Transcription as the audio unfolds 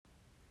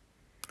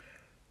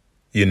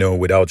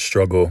Without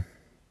struggle,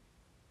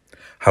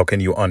 how can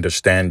you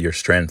understand your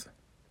strength?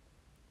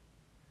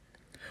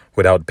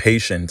 Without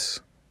patience,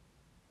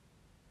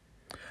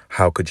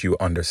 how could you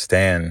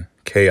understand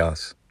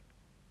chaos?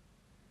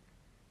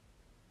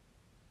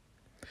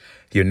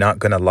 You're not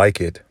going to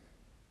like it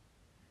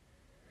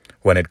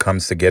when it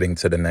comes to getting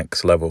to the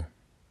next level.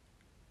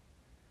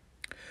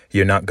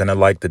 You're not going to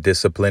like the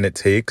discipline it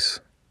takes,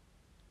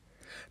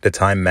 the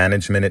time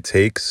management it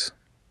takes,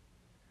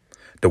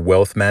 the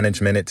wealth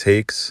management it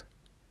takes,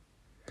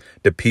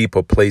 the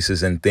people,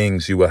 places, and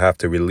things you will have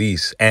to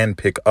release and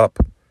pick up.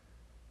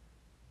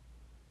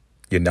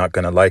 You're not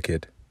going to like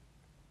it.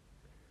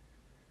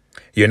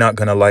 You're not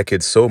going to like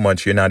it so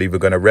much you're not even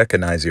going to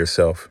recognize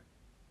yourself.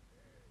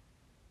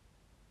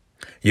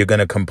 You're going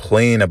to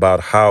complain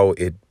about how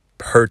it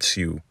hurts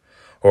you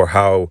or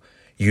how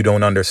you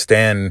don't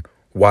understand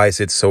why is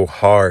it so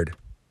hard.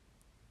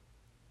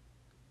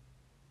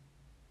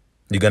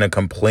 You're going to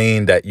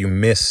complain that you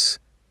miss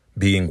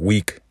being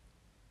weak.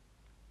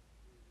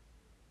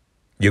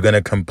 You're going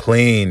to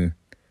complain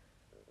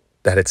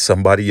that it's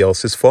somebody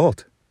else's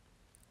fault.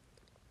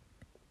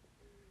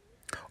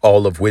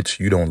 All of which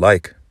you don't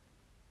like.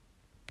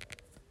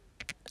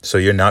 So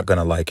you're not going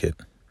to like it.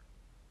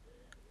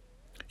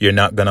 You're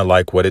not going to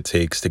like what it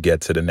takes to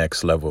get to the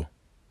next level.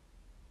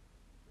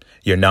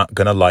 You're not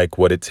going to like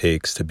what it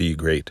takes to be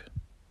great.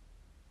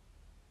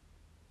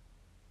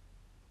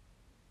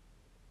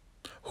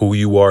 Who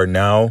you are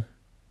now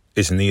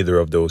is neither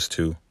of those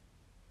two.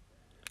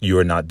 You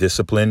are not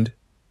disciplined.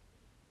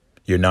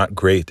 You're not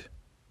great.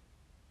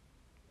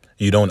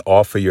 You don't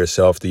offer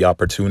yourself the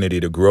opportunity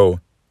to grow.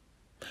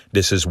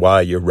 This is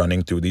why you're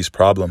running through these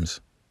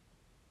problems.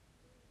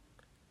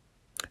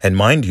 And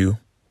mind you,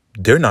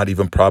 they're not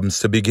even problems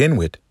to begin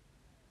with.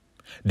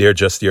 They're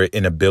just your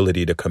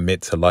inability to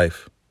commit to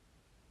life.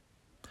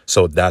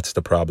 So that's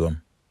the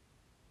problem.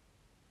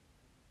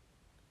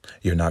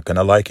 You're not going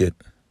to like it.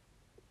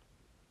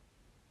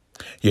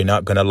 You're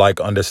not going to like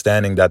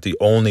understanding that the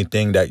only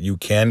thing that you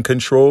can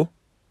control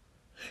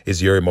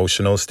is your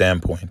emotional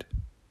standpoint.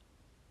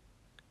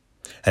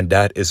 And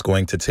that is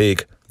going to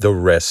take the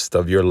rest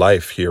of your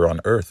life here on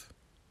earth.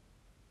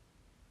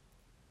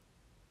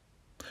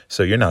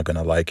 So you're not going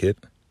to like it.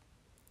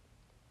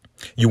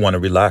 You want to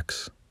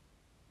relax.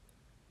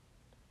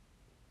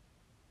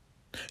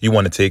 You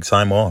want to take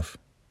time off.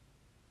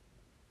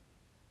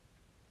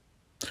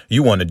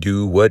 You want to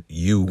do what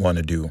you want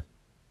to do.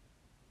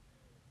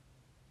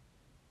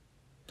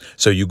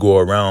 So you go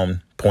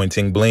around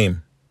pointing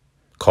blame,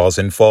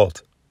 causing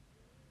fault,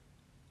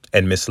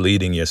 and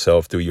misleading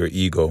yourself through your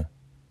ego.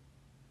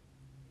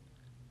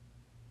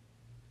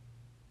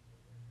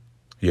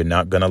 You're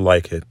not going to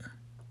like it.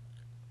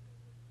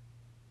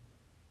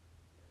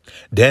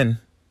 Then,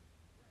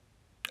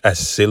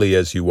 as silly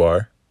as you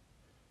are,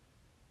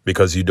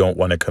 because you don't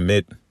want to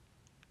commit,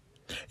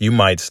 you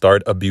might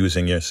start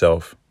abusing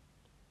yourself.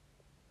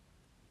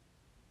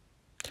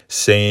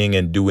 Saying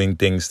and doing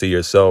things to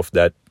yourself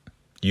that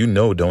you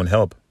know don't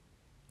help.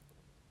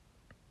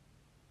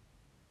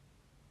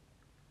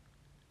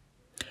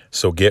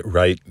 So get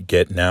right,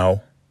 get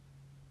now,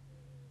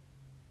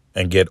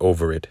 and get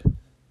over it.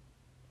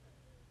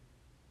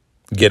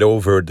 Get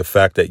over the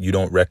fact that you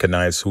don't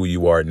recognize who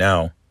you are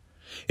now.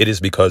 It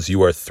is because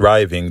you are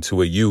thriving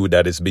to a you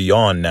that is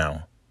beyond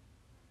now.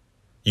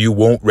 You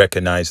won't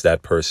recognize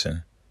that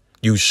person.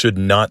 You should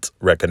not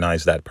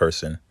recognize that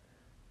person.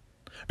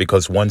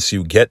 Because once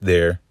you get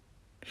there,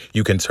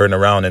 you can turn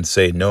around and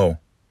say, no,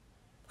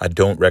 I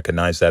don't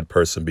recognize that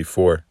person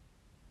before.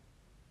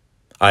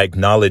 I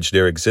acknowledge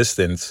their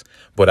existence,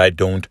 but I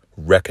don't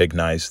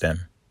recognize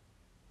them.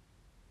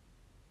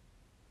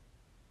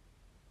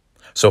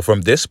 So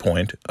from this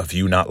point of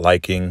you not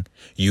liking,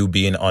 you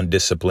being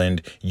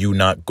undisciplined, you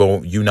not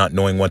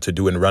knowing what to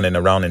do and running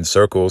around in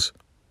circles,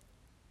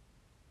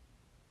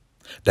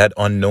 that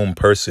unknown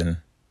person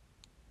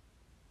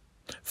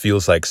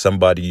feels like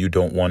somebody you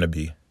don't want to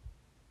be.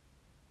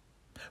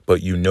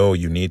 But you know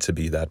you need to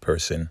be that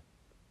person.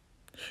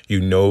 You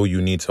know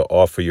you need to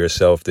offer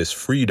yourself this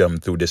freedom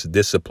through this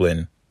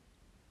discipline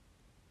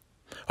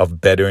of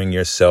bettering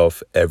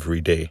yourself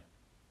every day.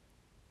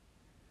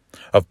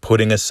 Of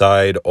putting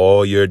aside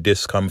all your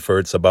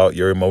discomforts about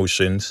your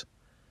emotions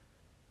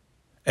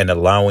and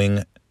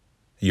allowing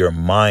your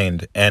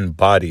mind and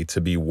body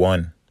to be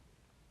one.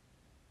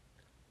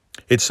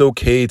 It's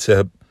okay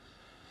to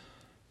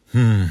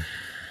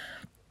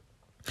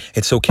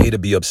It's okay to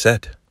be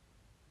upset.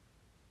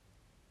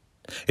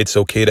 It's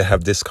okay to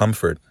have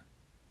discomfort.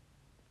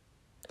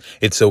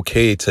 It's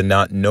okay to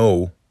not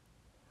know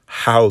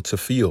how to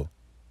feel.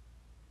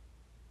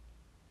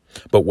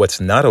 But what's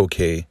not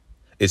okay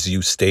is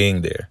you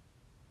staying there.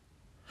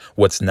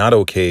 What's not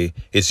okay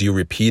is you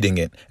repeating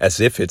it as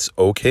if it's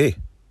okay.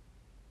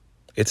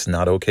 It's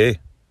not okay.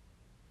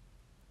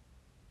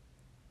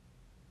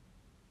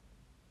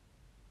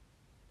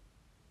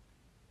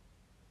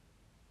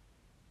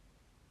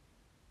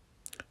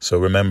 So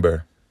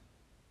remember,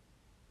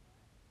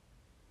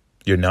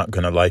 you're not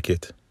going to like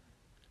it.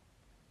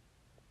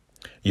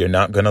 You're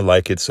not going to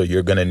like it, so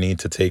you're going to need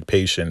to take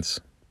patience.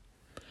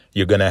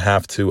 You're going to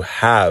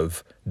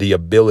have the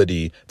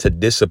ability to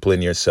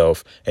discipline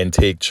yourself and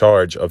take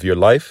charge of your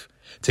life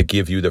to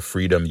give you the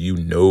freedom you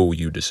know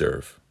you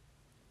deserve.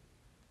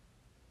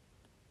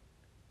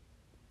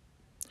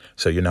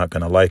 So you're not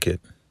going to like it.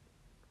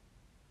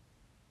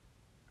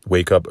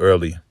 Wake up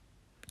early.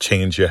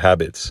 Change your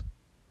habits.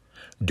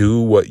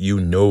 Do what you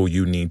know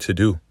you need to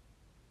do.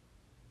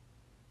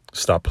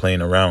 Stop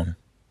playing around.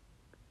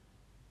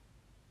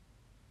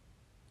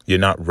 You're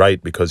not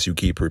right because you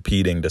keep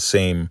repeating the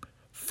same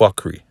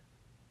fuckery.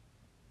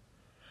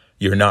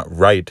 You're not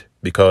right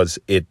because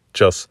it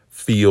just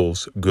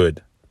feels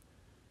good.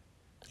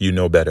 You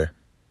know better.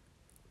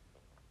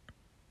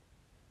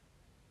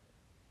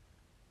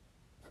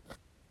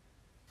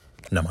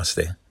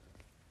 Namaste.